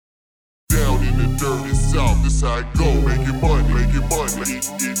dirty south. This how it go. Making money, getting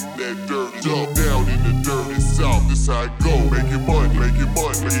that dirty. Jump down in the dirty south. This how it go. Making money,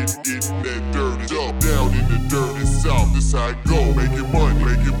 getting that dirty. Jump down in the dirty south. This how it go. Making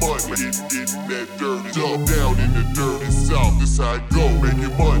money, getting that dirty. Jump down in the dirty south. This how it go.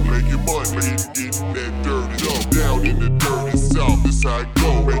 Making money, getting that dirty. Jump down in the dirty south. This how it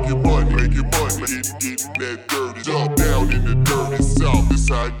go. Making money, getting that dirty. Jump down in the dirty south. This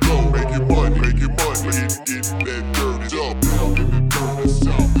how it go. Making money, getting that dirty. Jump down in the dirty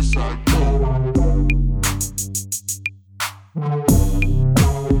south. This how it go.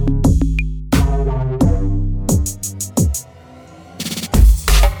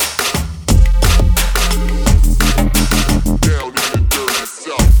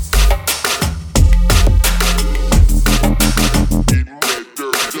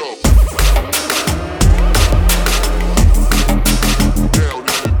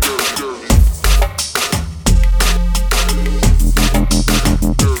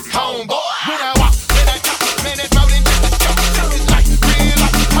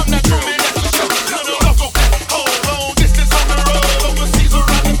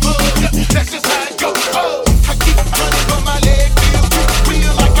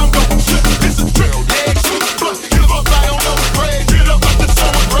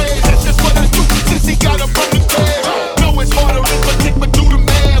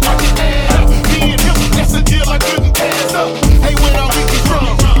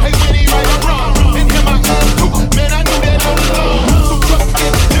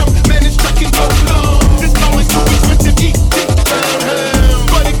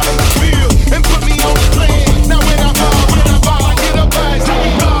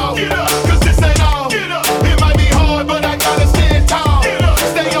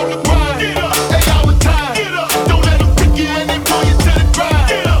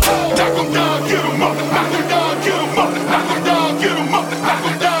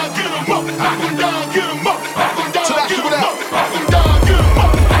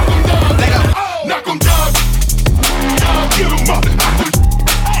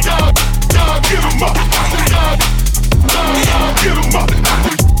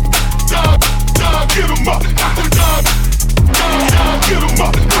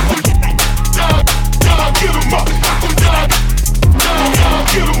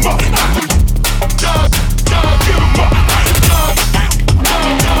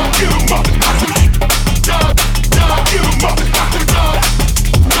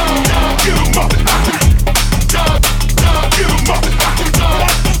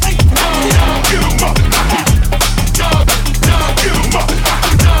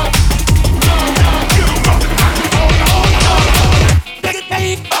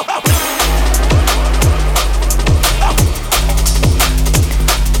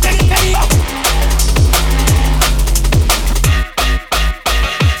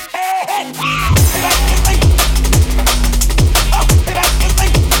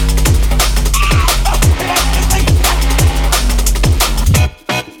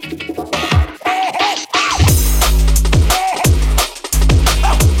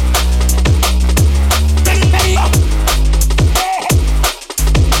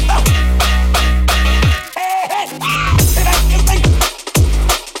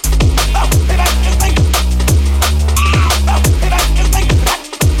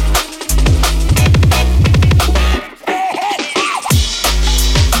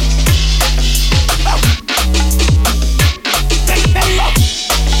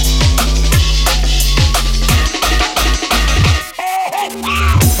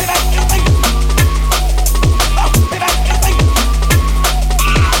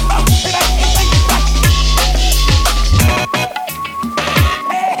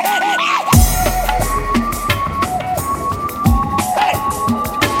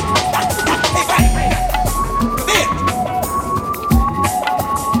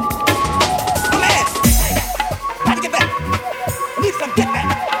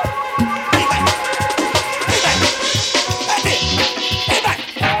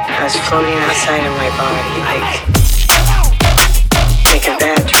 floating outside of my body like a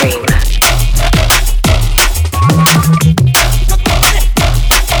bad dream.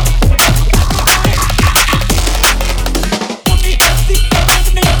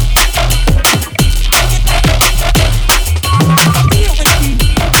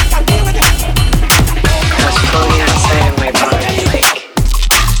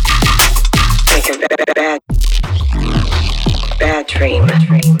 Bad dream.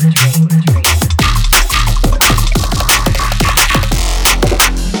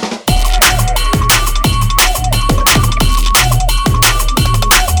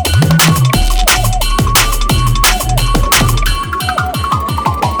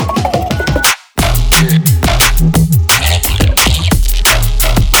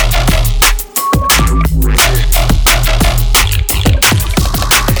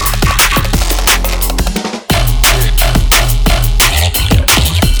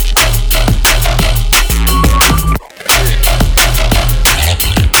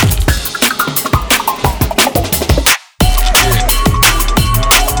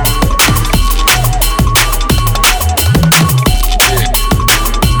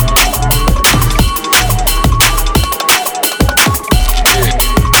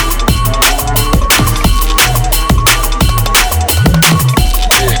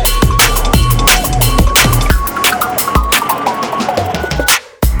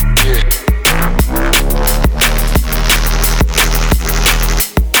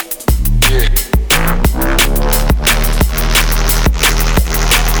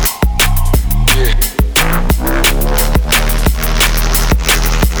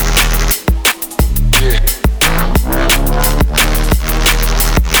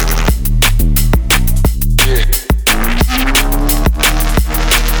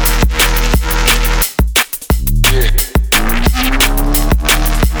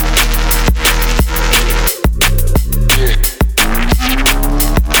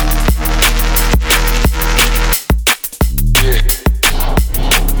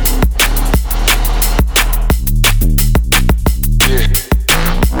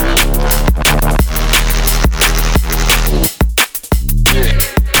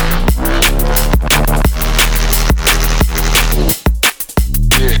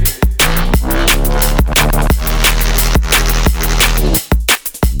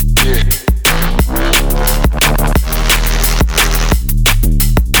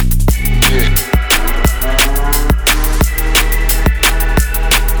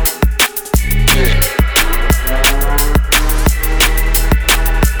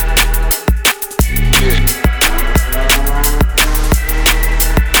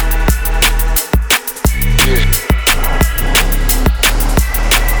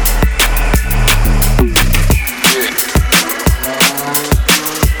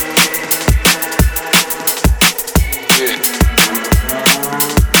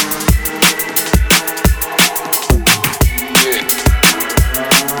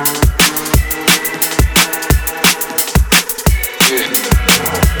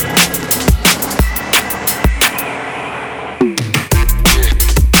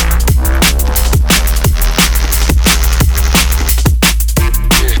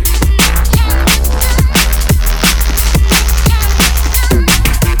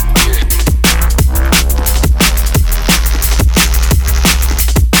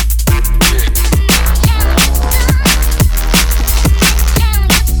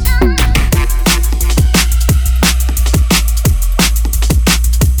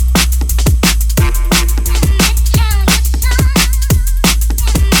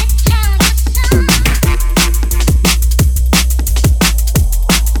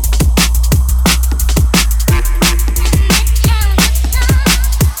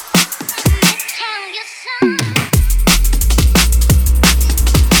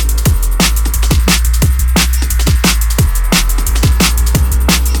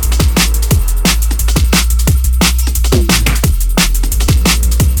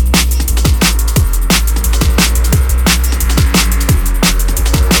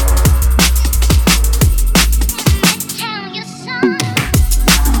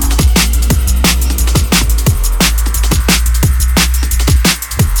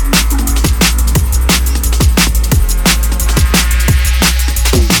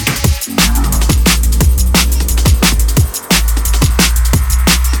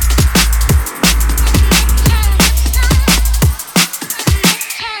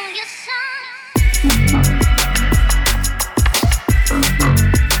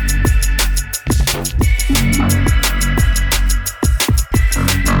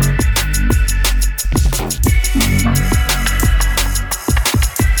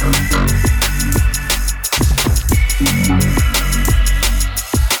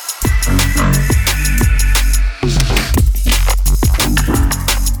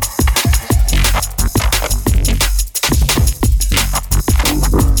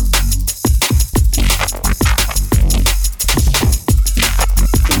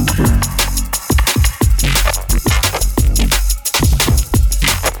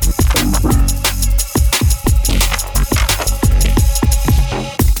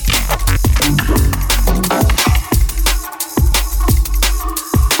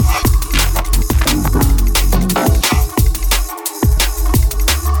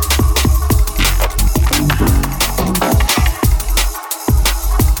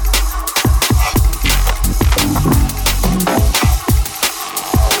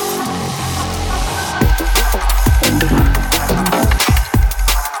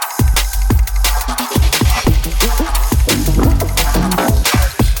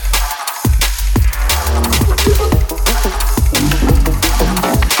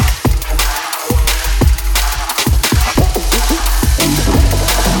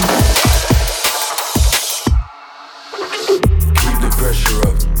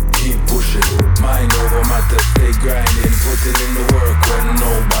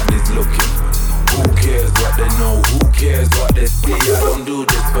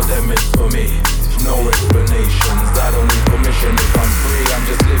 limits for me. No explanations, I don't need permission if I'm free. I'm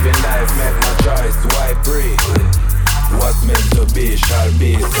just living life, make my choice, why free? What's meant to be shall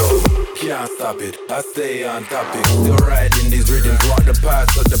be, so can't stop it, I stay on topic. Still riding these rhythms, walk the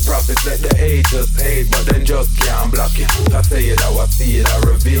path of the prophets. Let the haters hate, but then just can't block it. I say it how I see it, I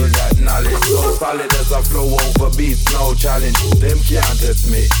reveal that knowledge. So solid as I flow over beats, no challenge. Them can't test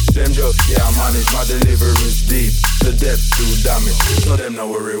me, them just can't manage. My delivery is deep, the depth's too damaged. So them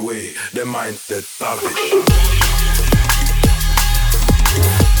no worry way, their mindset savage.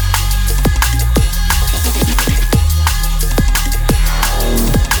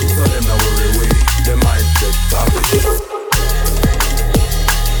 So them now worry away, the mindset savage.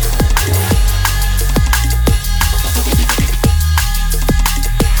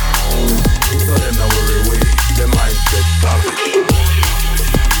 So them now worry away, the mindset savage.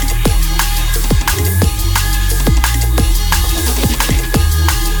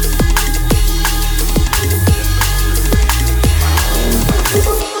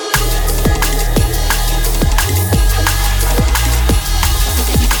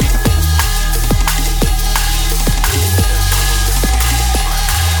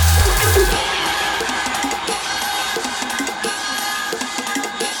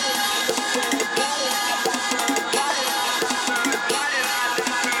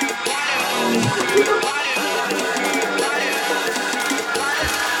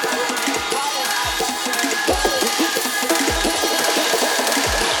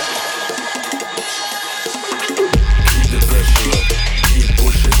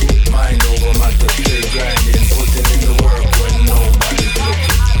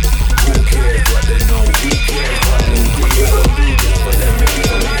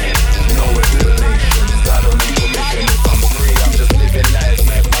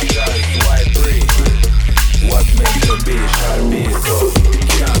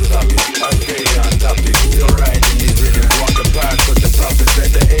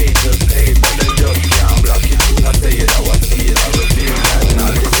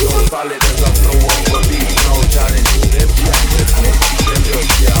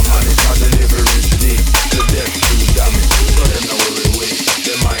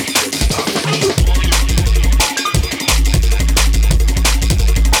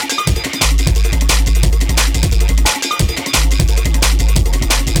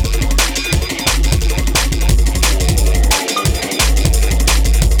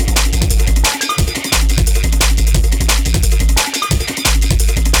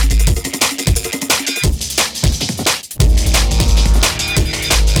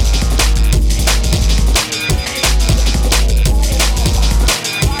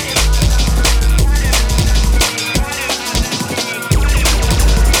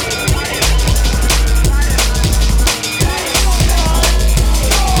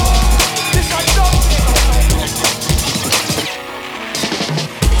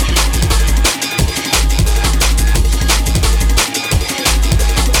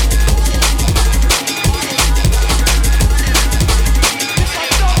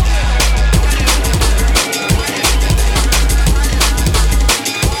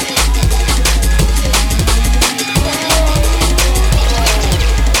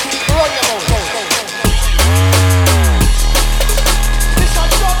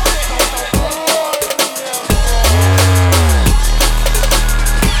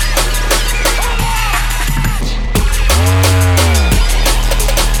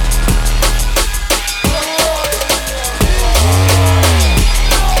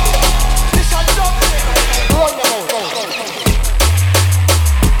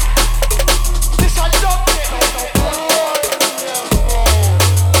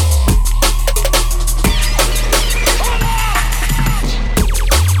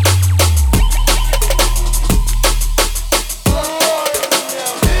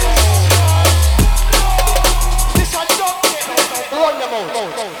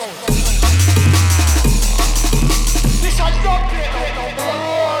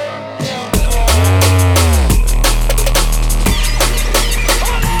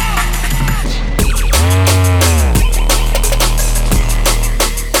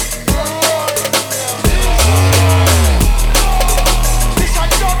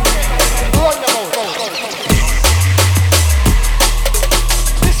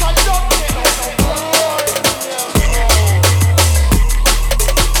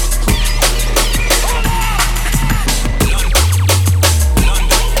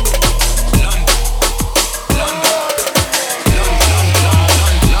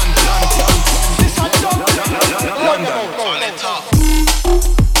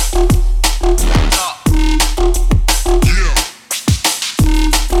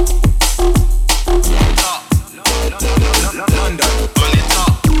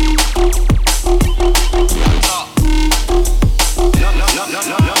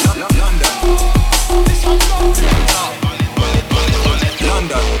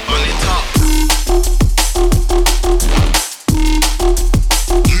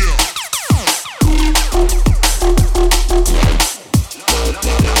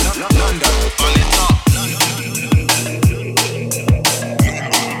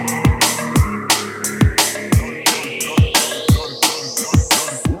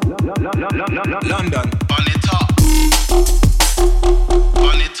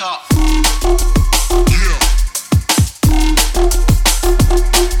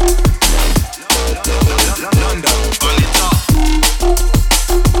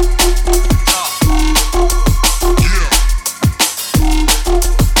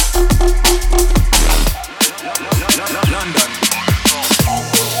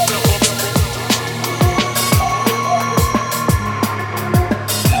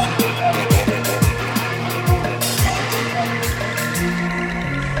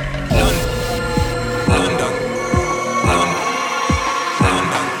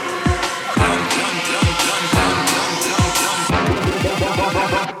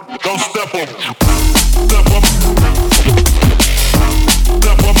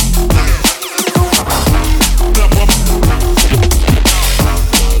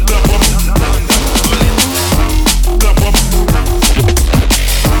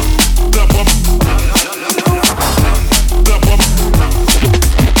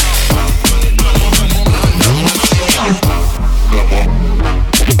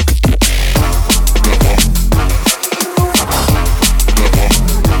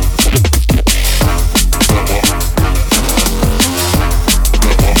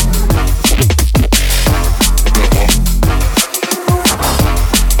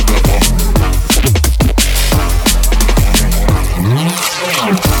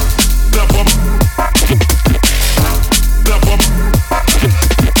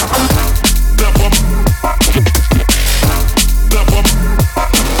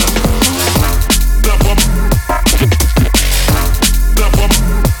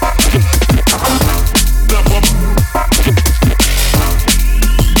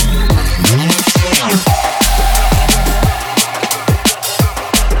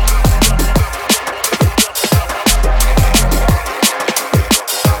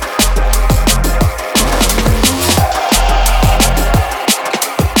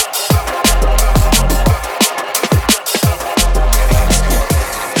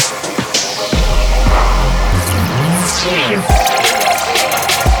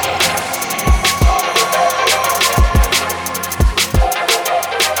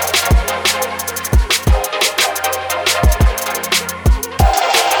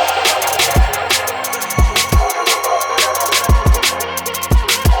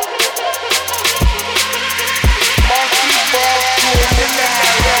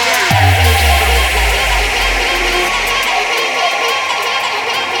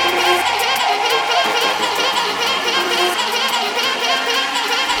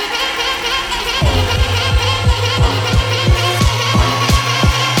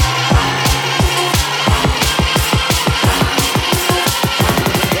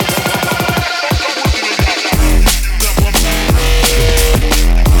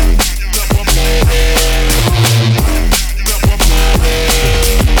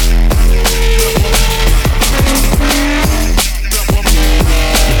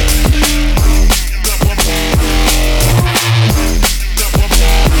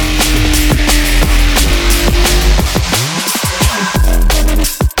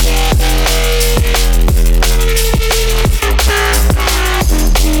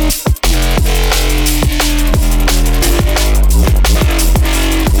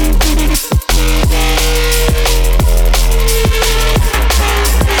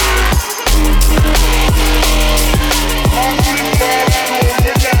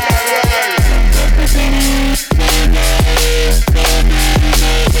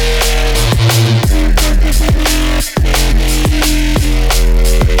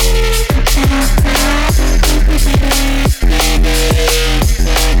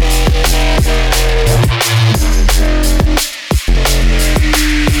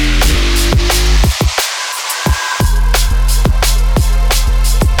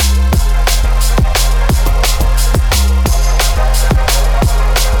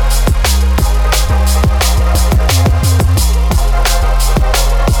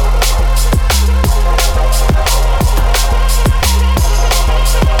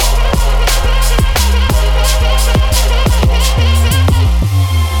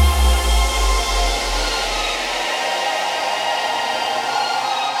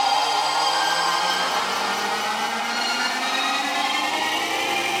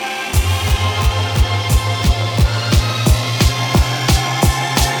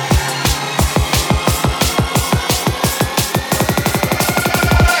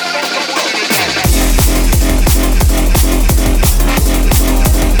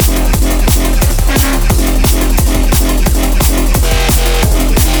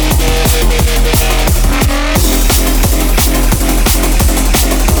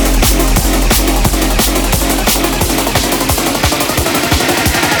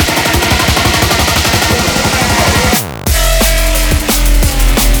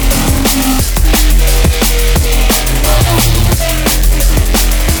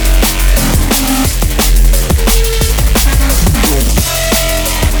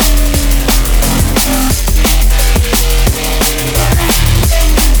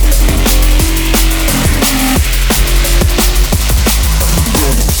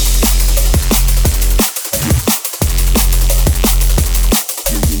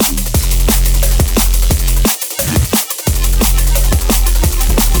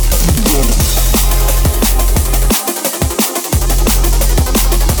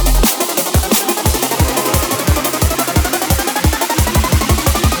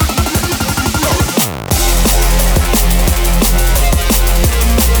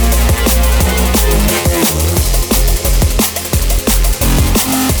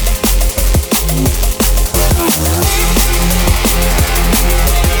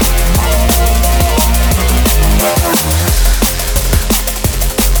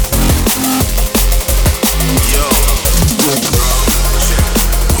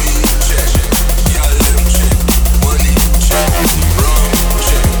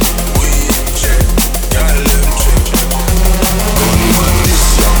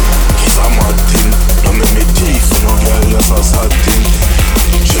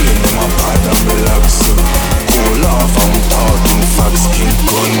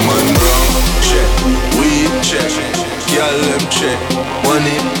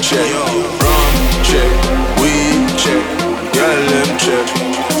 check, rum check, weed check, girl them check.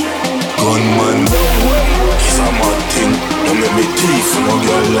 Gunman, he's a mad thing. Don't make me thief, no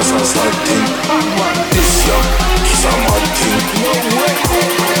girl, that's a sad thing. This young, he's a mad thing.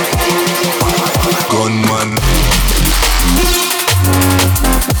 Gunman.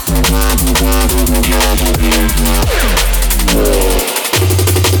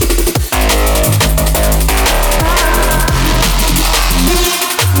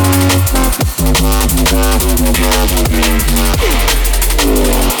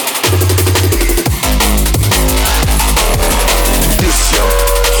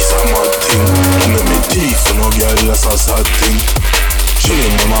 That's a sad thing.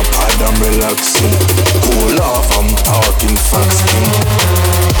 Chilling in my pad, I'm relaxing. Cool off, I'm talking facts, king.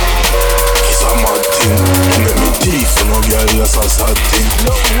 It's a mad thing. You make me teeth, you know, girl, that's a sad thing.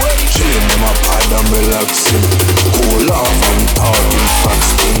 Chilling in my pad, I'm relaxing. Cool off, I'm talking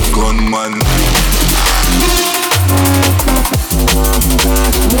facts, king. Gunman.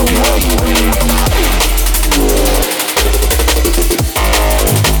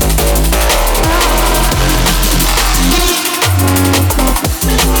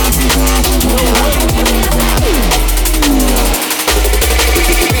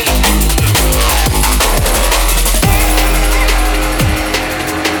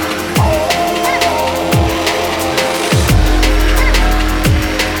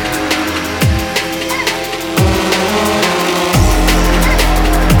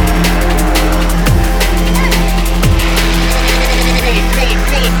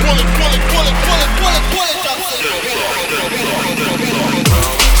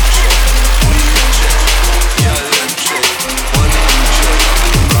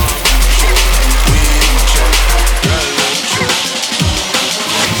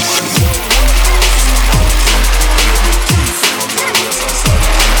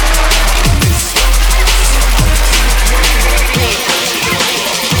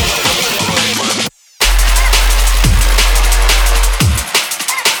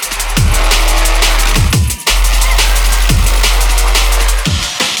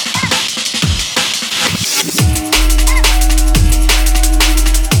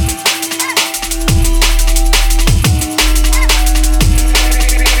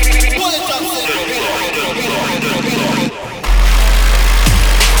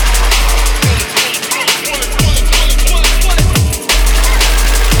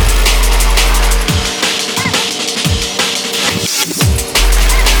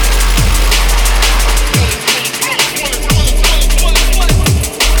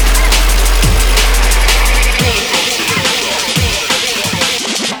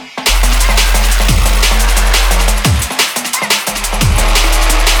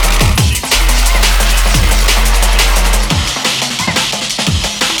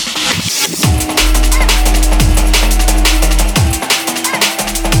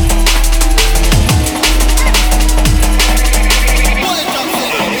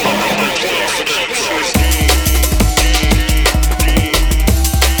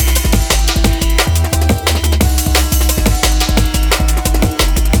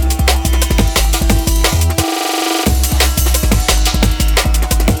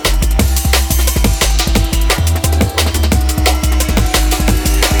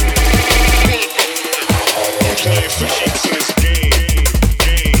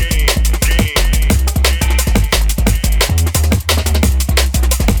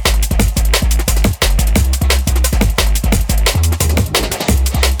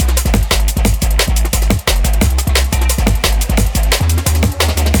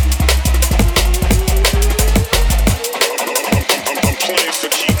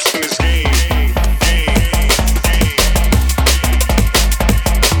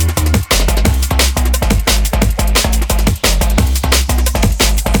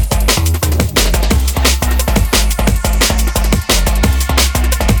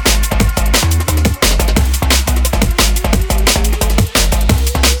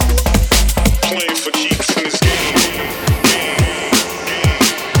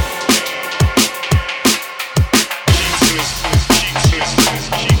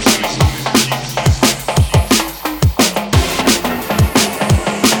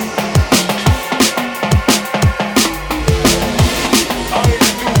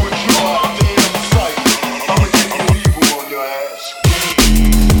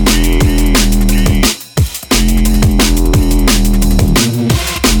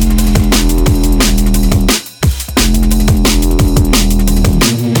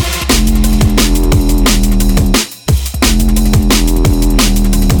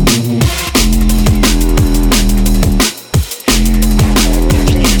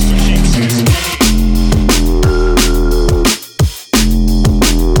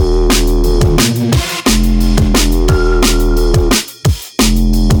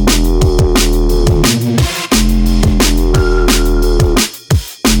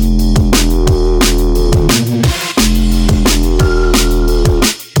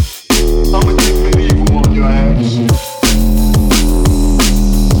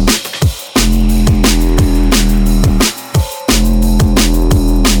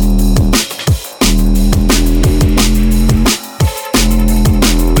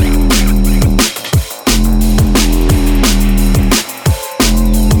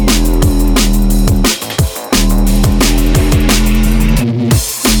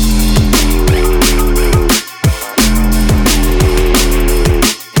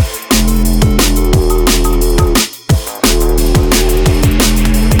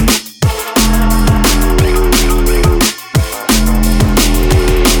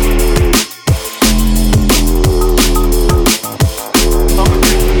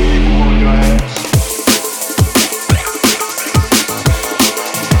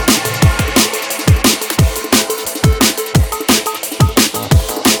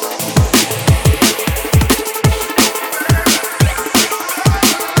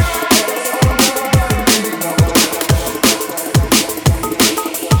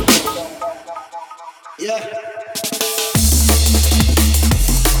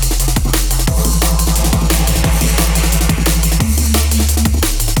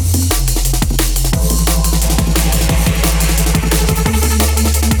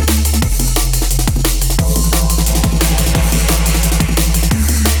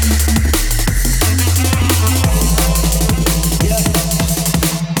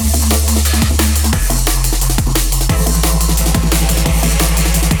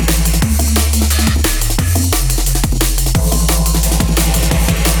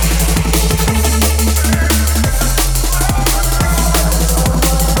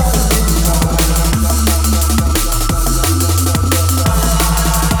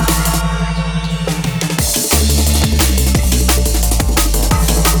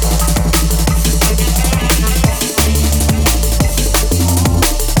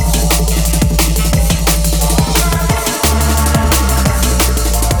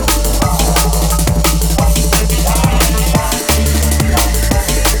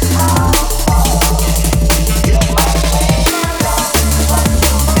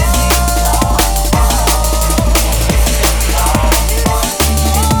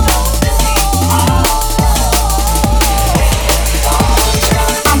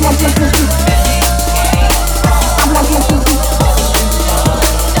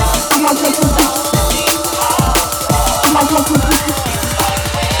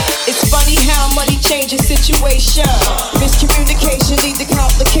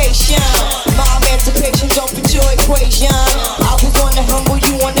 education. My emancipation don't fit your equation. I was on the humble,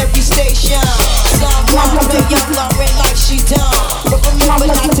 you on every station. Someone play young Lauren like she done. But remember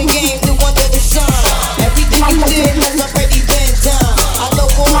not to game the one that the sun. Everything you did has already been done. I know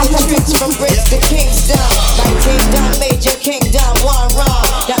all the tricks from Brits to Kingston. 19 done Major Kingdom, one wrong.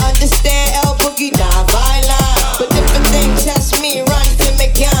 To understand El Boogie, not violent. But different things test me, run to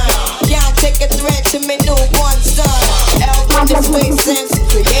me gun. Can't take a threat to me newborn son. El Boogie space since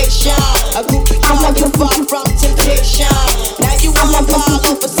creation. A groupie call you far from temptation. Now you want fall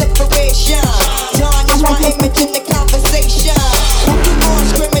over separation. Tarnish my image in the conversation. Who you gon'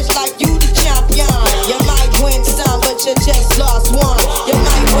 scrimmage like you the champion? You might win some, but you just lost one. You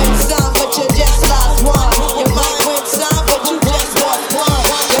might win some, but you just lost one. You might win some, but you just lost one.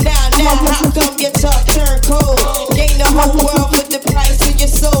 Now, how come your tough turn cold? Gain the whole world with the price of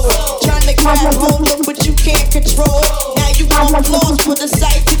your soul. Trying to grab hold of what you can't control. Now you want lost for the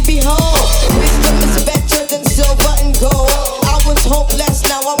sight to behold. Wisdom is better than silver and gold. I was hopeless,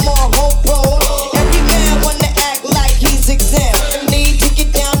 now I'm more hopeful. Every man wanna act like he's exempt. Need to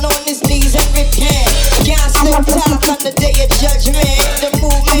get down on his knees and repent. Can't still talk on the day of judgment. The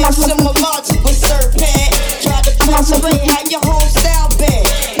movement, some of multiple serpent. Try to punch away how your whole style been.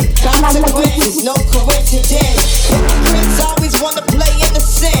 Consequences, no coincidence. Hypocrites always wanna play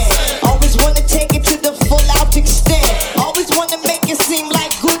innocent. Always wanna take it to the full out extent. Always wanna make it seem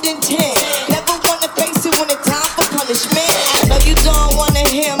like good intent. Never wanna face it when it's time for punishment. No, you don't wanna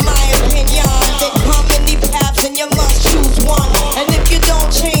hear my opinion. There come many paths and you must choose one. And if you don't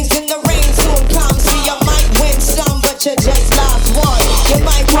change, then the rain soon comes. See, you might win some, but you just lost one. You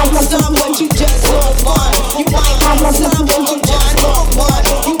might win some, but you just lost one. You might win some, but you just lost one.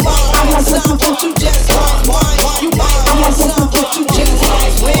 You might win some, but you just lost one. You might win some, but you just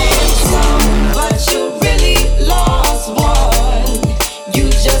lost one. Some, but you really lost one. You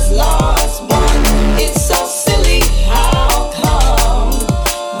just lost one. It's so silly, how come?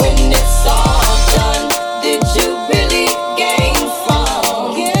 When it's all done, did you really gain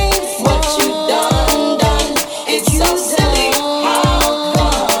from what you done? It's so silly, how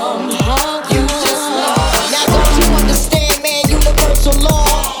come? You just lost. Now don't you understand, man, universal law?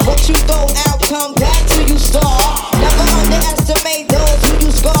 What you throw out, come back till you start. Never underestimate those who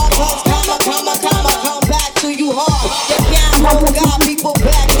you scar. Cause come back to you hard. You can't hold God, people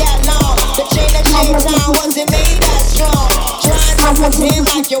back that long. The chain of time wasn't made that strong. Trying to pretend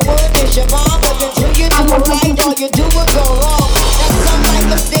like your word is your bond, but until you do it right, all you do is go wrong. Now some like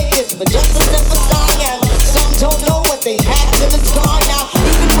mistakes, but just a simple song. And some don't know what they had till it's gone. Now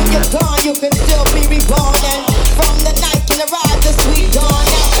even when you're gone, you can still be reborn. And from the night can arrive the sweet dawn.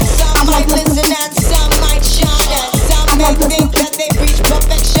 Now some might listen and some might shine. And some may think that they reach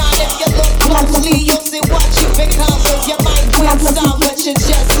perfection. If you look closely, you'll see what you become. Cause you might win some, but you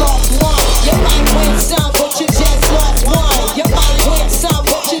just lost one. You might win some, but you just lost one. You might win some,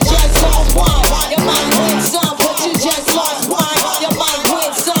 but you just lost one. You might win some, but you just lost one. You might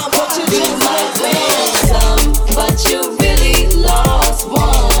win some, but you just lost one. But you really lost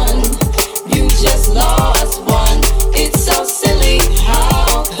one. You just lost one. It's so silly,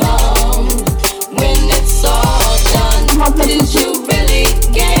 how come? When it's all done, did you really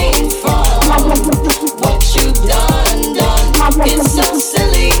gain from what you done? It's so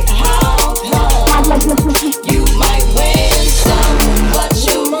silly.